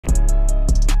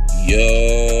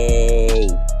Yo,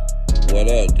 what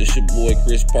up? This your boy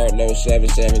Chris Partlow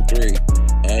 773.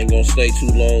 I ain't gonna stay too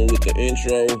long with the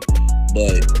intro,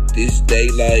 but this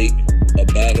Daylyt, a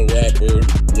battle rapper,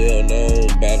 well-known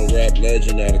battle rap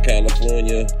legend out of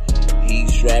California,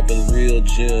 he's dropping real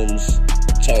gems,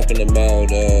 talking about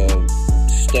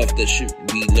stuff that should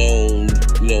be known,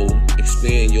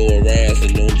 expand your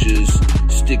horizon, don't just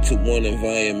stick to one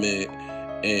environment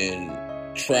and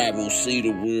travel, see the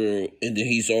world. And then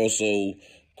he's also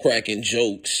cracking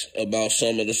jokes about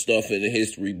some of the stuff in the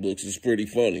history books. It's pretty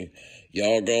funny.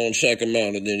 Y'all go and check him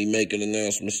out, and then he making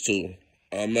announcements too.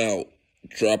 I'm out.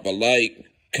 Drop a like,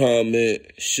 comment,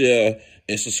 share,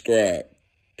 and subscribe.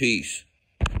 Peace.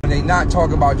 When they not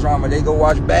talking about drama, they go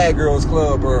watch Bad Girls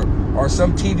Club or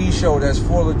some TV show that's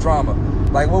full of drama.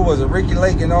 Like, what was it, Ricky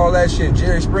Lake and all that shit,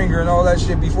 Jerry Springer and all that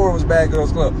shit before it was Bad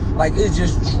Girls Club. Like, it's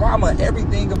just drama.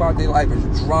 Everything about their life is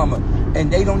drama.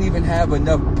 And they don't even have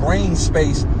enough brain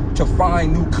space to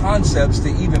find new concepts to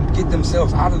even get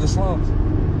themselves out of the slums.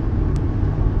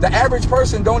 The average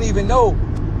person don't even know.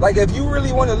 Like, if you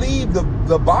really want to leave the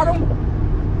bottom,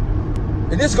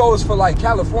 and this goes for like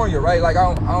California, right? Like,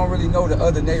 I don't really know the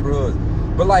other neighborhoods,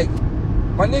 but like,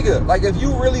 my nigga, like, if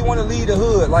you really want to leave the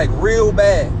hood, like, real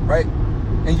bad, right?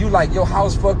 And you like, your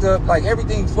house fucked up, like,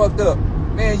 everything's fucked up,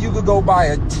 man, you could go buy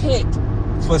a tent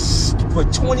for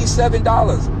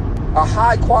 $27, a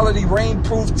high quality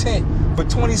rainproof tent for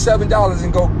 $27,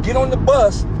 and go get on the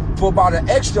bus for about an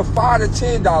extra $5 to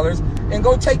 $10 and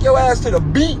go take your ass to the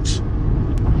beach.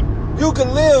 You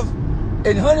can live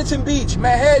in Huntington Beach,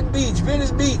 Manhattan Beach,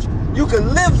 Venice Beach. You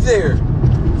can live there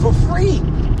for free.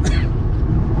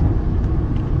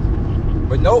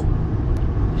 But nope,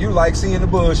 you like seeing the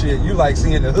bullshit. You like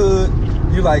seeing the hood.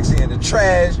 You like seeing the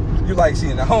trash. You like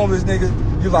seeing the homeless niggas.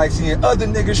 You like seeing other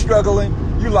niggas struggling.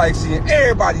 You like seeing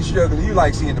everybody struggling. You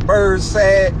like seeing the birds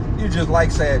sad. You just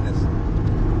like sadness.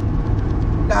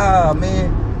 Nah,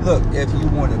 man. Look, if you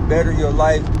want to better your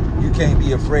life, you can't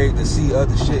be afraid to see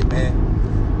other shit, man.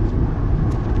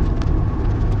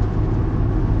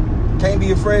 Can't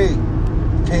be afraid.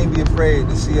 Can't be afraid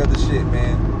to see other shit,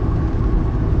 man.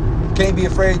 Can't be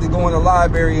afraid to go in the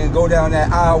library and go down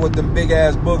that aisle with them big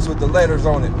ass books with the letters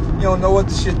on it. You don't know what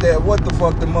the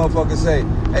fuck the motherfuckers say.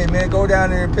 Hey man, go down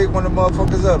there and pick one of the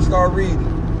motherfuckers up. Start reading.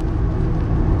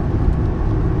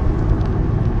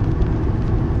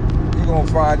 You gonna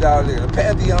find out there the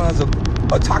pantheons of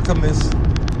autochthonists.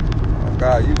 Oh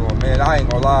God, you going, man, I ain't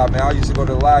gonna lie, man. I used to go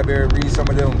to the library and read some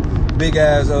of them big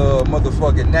ass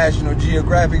motherfucking National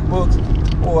Geographic books.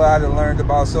 Boy, I done learned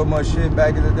about so much shit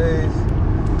back in the days.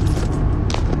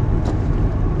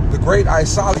 The great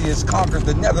Isalius conquered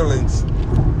the Netherlands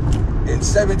in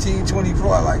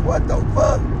 1724. Like, what the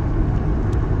fuck?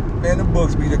 Man, the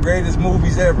books be the greatest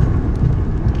movies ever.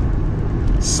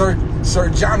 Sir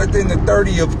Jonathan the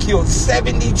 30th killed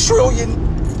 70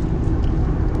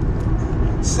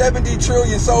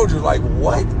 trillion soldiers. Like,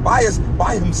 what? By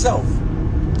himself.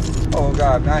 Oh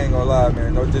God, man, I ain't gonna lie,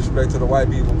 man. No disrespect to the white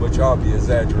people, but y'all be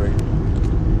exaggerating.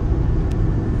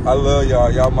 I love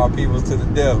y'all. Y'all my peoples to the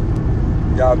death.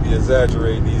 Y'all be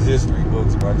exaggerating these history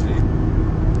books, my G.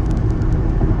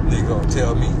 They gonna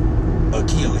tell me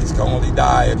Achilles can only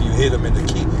die if you hit him in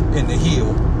the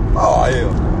heel. Oh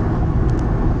hell.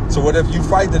 So what if you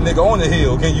fight the nigga on the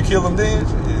hill? Can you kill him then?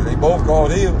 Yeah, they both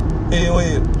called hill. Hill.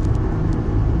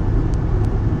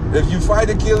 If you fight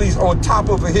Achilles on top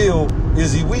of a hill,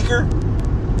 is he weaker?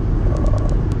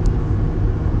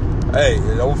 Hey,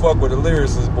 don't fuck with the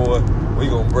lyricists, boy. We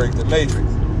gonna break the matrix.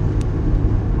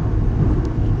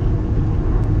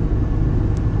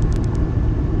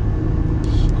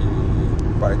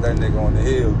 Fight that nigga on the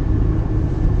hill.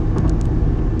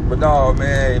 But no,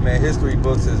 man, hey, man, history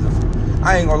books is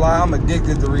I ain't gonna lie, I'm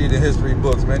addicted to reading history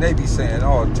books, man. They be saying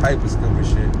all type of stupid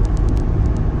shit.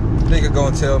 Nigga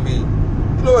gonna tell me,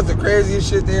 you know what the craziest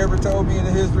shit they ever told me in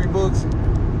the history books?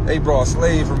 They brought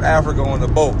slaves from Africa on a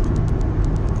boat.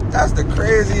 That's the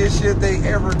craziest shit they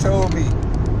ever told me.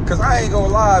 Cause I ain't gonna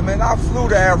lie, man, I flew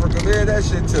to Africa, man. That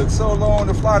shit took so long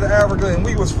to fly to Africa, and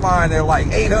we was flying at like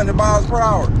 800 miles per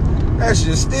hour. That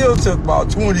shit still took about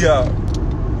 20 hours.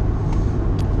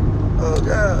 Oh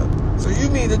God. So you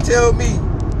mean to tell me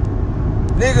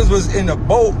niggas was in the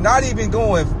boat, not even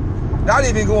going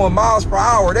miles per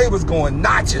hour, they was going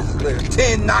notches, like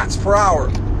 10 knots per hour.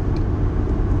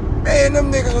 Man,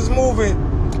 them niggas was moving,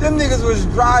 them niggas was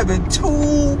driving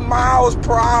 2 miles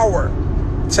per hour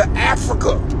to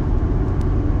Africa.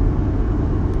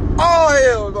 Oh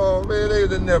hell no, man,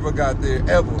 they'd have never got there,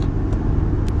 ever.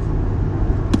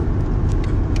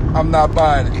 I'm not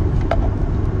buying it.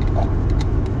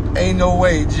 Ain't no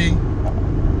way, G.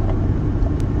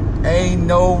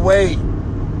 no way.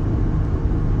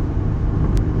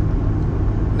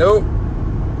 Nope.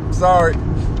 Sorry.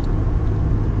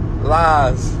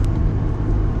 Lies.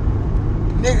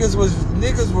 Niggas was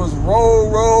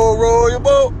roll your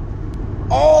boat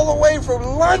all the way from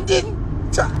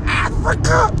London to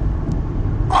Africa.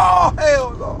 Oh,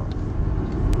 hell no.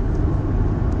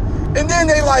 And then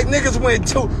they like niggas went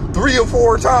 2, 3 or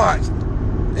 4 times.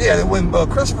 Yeah, when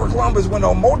Christopher Columbus went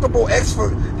on multiple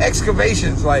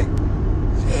excavations, like,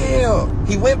 damn,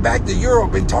 he went back to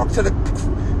Europe and talked to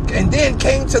and then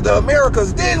came to the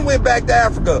Americas, then went back to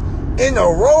Africa. In the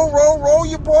roll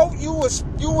your boat, you was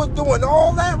doing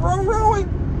all that rowing?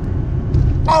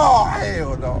 Oh,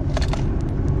 hell no.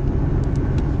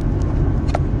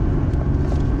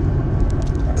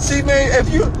 See, man,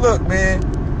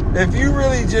 if you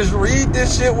really just read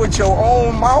this shit with your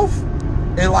own mouth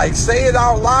and like say it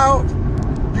out loud,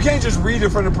 you can't just read it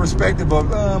from the perspective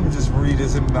of, I'm gonna just read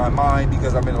this in my mind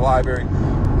because I'm in the library.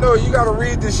 No, you gotta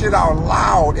read this shit out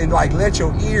loud and like let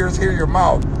your ears hear your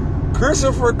mouth.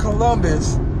 Christopher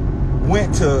Columbus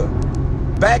went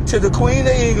back to the Queen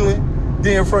of England,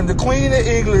 then from the Queen of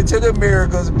England to the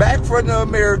Americas, back from the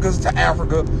Americas to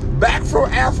Africa, back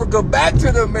from Africa back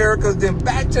to the Americas, then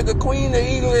back to the Queen of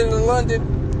England in London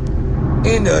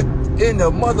in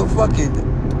the motherfucking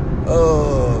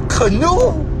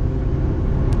canoe.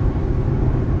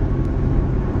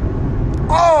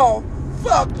 Oh,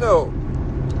 fuck no.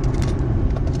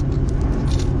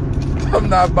 I'm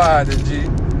not buying it, G.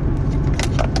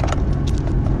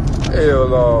 Hell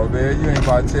no, man. You ain't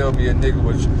about to tell me a nigga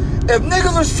was... If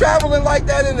niggas was traveling like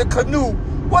that in a canoe,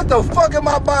 what the fuck am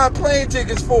I buying plane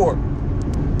tickets for?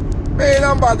 Man,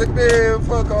 I'm about to... Man,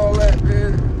 fuck all that,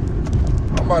 man.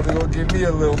 I'm about to go get me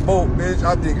a little boat, bitch.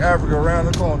 I think Africa around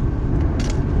the corner.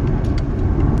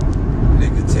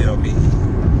 Nigga tell me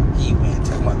he went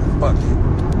to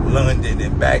motherfucking London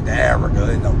and back to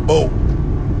Africa in a boat.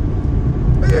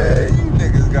 Man, you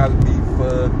niggas gotta be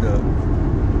fucked up.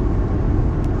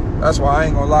 That's why I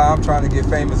ain't gonna lie, I'm trying to get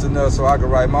famous enough so I can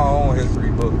write my own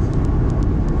history books.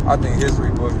 I think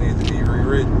history books need to be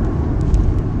rewritten.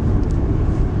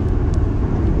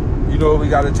 You know what we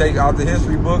gotta take out the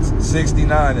history books?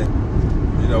 69 and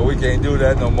you know, we can't do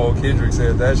that no more. Kendrick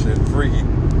said that shit freaky.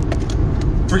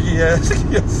 Freaky ass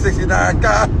 69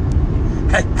 guy.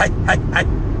 Hey.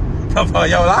 Come on,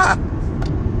 yo, lie.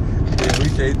 Yeah, we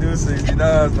can't do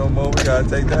 69s no more. We gotta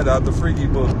take that out the freaky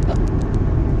book.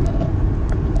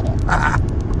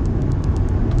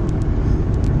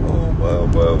 Oh,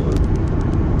 well.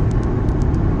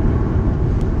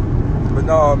 But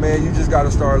no, man, you just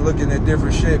gotta start looking at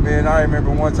different shit, man. I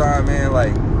remember one time, man,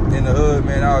 like in the hood,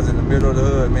 man, I was in the middle of the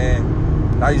hood, man.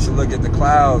 I used to look at the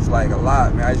clouds like a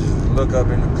lot, man. I used to look up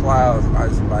in the clouds. I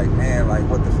was like, man, like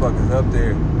what the fuck is up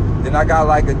there? Then I got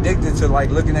like addicted to like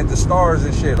looking at the stars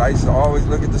and shit. I used to always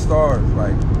look at the stars.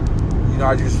 Like, you know,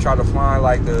 I used to try to find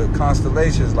like the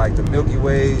constellations, like the Milky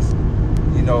Ways,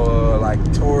 you know, like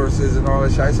Tauruses and all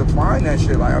that shit. I used to find that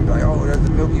shit. Like, I'm like, oh, there's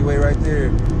the Milky Way right there.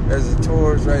 There's the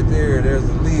Taurus right there. There's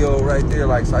the Leo right there.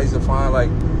 Like, so I used to find like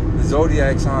the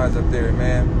zodiac signs up there,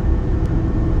 man.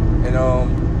 And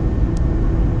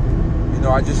you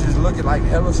know, I just look at like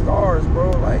hella stars, bro.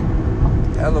 Like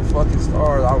hella fucking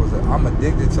stars. I'm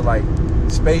addicted to like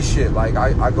space shit. Like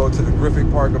I go to the Griffith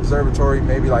Park Observatory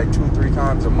maybe like 2-3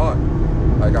 times a month.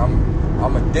 Like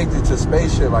I'm addicted to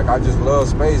space shit. Like I just love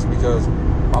space because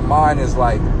my mind is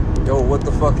like, yo, what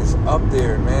the fuck is up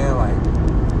there, man? Like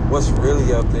what's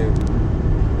really up there?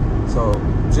 So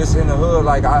just in the hood,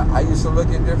 like I used to look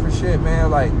at different shit,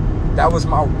 man. Like that was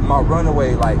my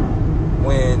runaway. Like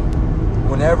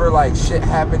whenever like shit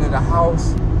happened in the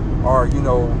house or, you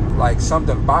know, like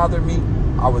something bothered me,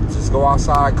 I would just go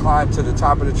outside, climb to the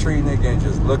top of the tree, nigga, and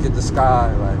just look at the sky.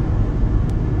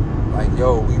 Like,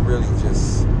 yo, we really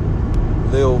just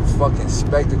little fucking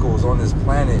spectacles on this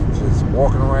planet, just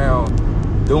walking around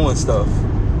doing stuff.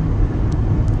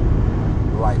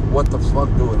 Like, what the fuck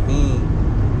do it mean?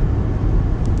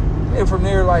 And from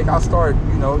there, like, I started,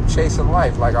 you know, chasing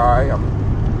life. Like, all right,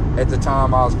 at the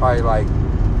time, I was probably like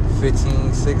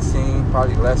 15, 16,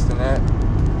 probably less than that.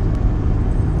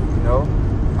 You know,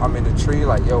 I'm in the tree,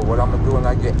 like, yo, what I'm gonna do when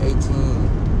I get 18?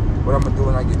 What I'm gonna do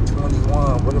when I get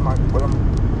 21? What am I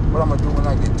gonna do when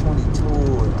I get 22?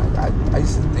 And like, I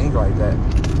used to think like that.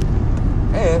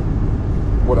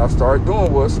 And what I started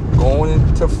doing was going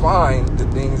in to find the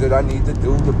things that I need to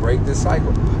do to break this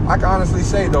cycle. I can honestly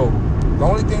say though, the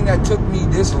only thing that took me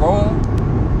this long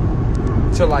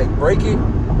to like break it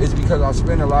is because I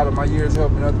spent a lot of my years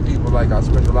helping other people. Like I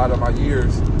spent a lot of my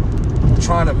years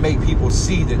trying to make people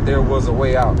see that there was a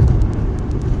way out.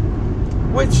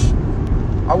 Which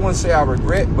I wouldn't say I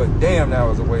regret, but damn, that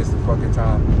was a waste of fucking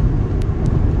time.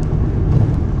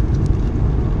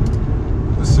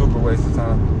 It was a super waste of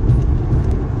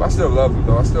time. But I still love them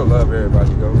though. I still love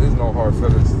everybody though. There's no hard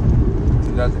feelings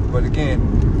to nothing. But again,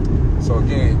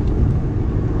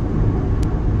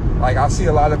 like I see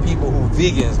a lot of people who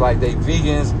vegans, like they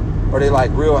vegans or they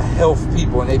like real health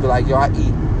people, and they be like, yo, I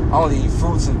only eat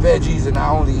fruits and veggies, and I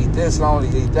only eat this and I only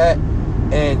eat that.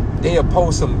 And they'll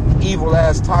post some evil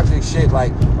ass toxic shit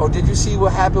like, oh, did you see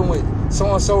what happened with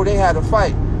so and so? They had a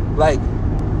fight. Like,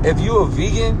 if you're a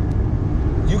vegan,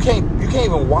 you can't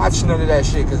even watch none of that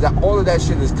shit, because all of that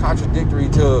shit is contradictory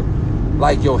to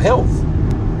like your health.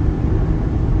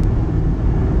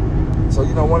 So,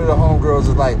 you know, one of the homegirls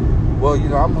is like, well, you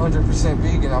know, I'm 100%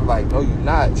 vegan. I'm like, no, you're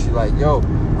not. She's like, yo,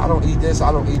 I don't eat this,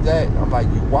 I don't eat that. I'm like,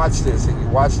 you watch this and you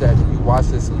watch that and you watch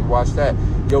this and you watch that.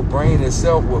 Your brain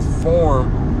itself will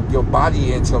form your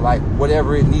body into like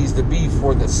whatever it needs to be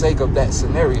for the sake of that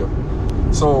scenario.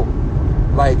 So,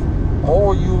 like,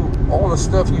 all the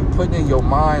stuff you put in your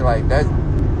mind, like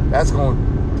that's going,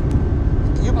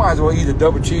 you might as well eat a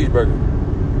double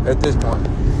cheeseburger at this point.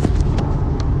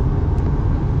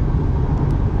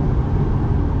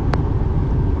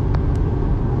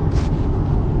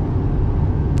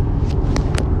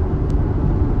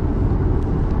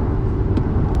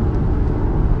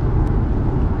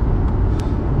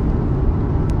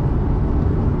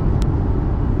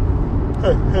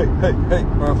 Hey,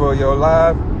 run for your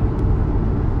live.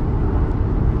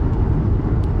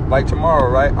 Like tomorrow,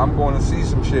 right? I'm going to see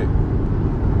some shit.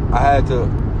 I had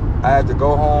to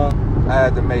go home. I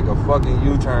had to make a fucking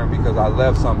U-turn because I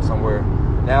left something somewhere.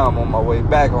 Now I'm on my way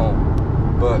back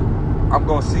home. But I'm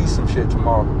going to see some shit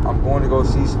tomorrow. I'm going to go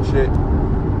see some shit.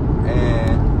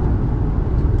 And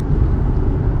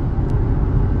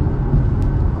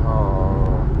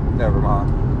oh, never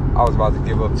mind. I was about to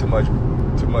give up too much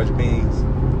beans.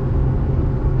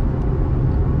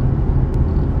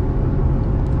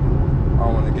 I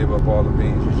don't want to give up all the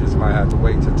beans. You just might have to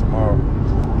wait till tomorrow.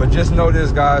 But just know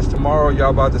this, guys. Tomorrow, y'all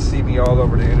about to see me all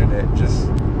over the internet. Just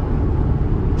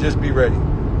be ready.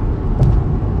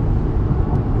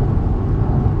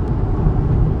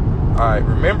 All right.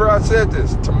 Remember I said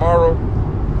this. Tomorrow,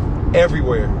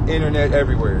 everywhere. Internet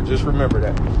everywhere. Just remember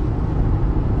that.